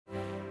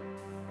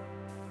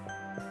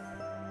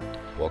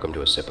Welcome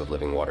to A Sip of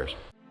Living Waters.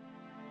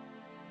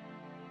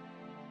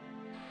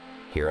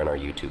 Here on our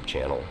YouTube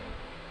channel,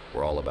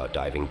 we're all about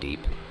diving deep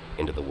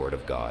into the Word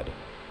of God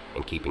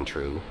and keeping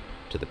true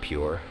to the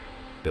pure,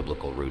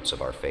 biblical roots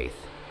of our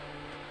faith.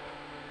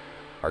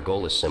 Our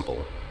goal is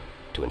simple: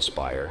 to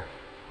inspire,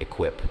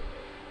 equip,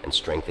 and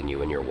strengthen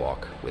you in your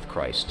walk with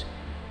Christ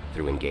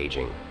through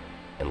engaging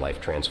and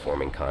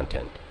life-transforming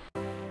content.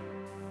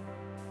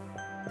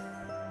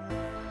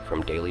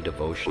 From daily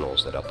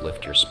devotionals that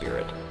uplift your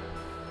spirit,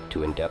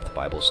 to in-depth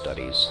Bible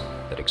studies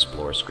that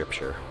explore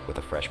Scripture with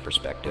a fresh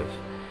perspective,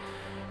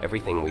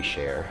 everything we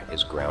share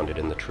is grounded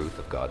in the truth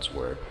of God's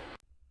Word.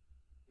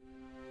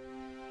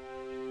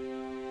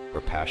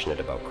 We're passionate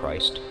about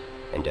Christ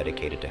and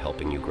dedicated to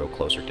helping you grow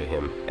closer to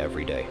Him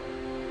every day.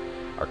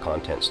 Our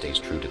content stays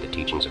true to the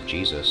teachings of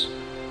Jesus,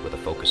 with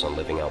a focus on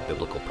living out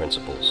biblical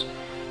principles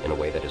in a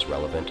way that is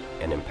relevant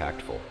and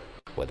impactful.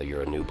 Whether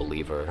you're a new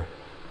believer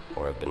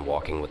or have been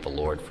walking with the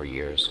Lord for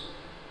years,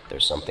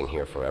 there's something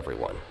here for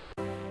everyone.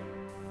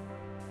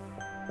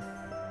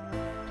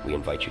 We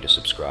invite you to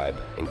subscribe,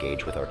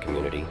 engage with our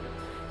community,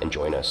 and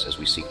join us as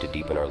we seek to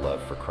deepen our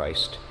love for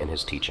Christ and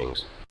His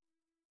teachings.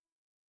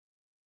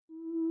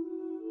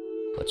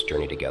 Let's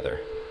journey together,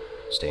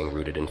 staying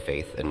rooted in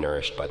faith and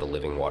nourished by the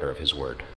living water of His Word.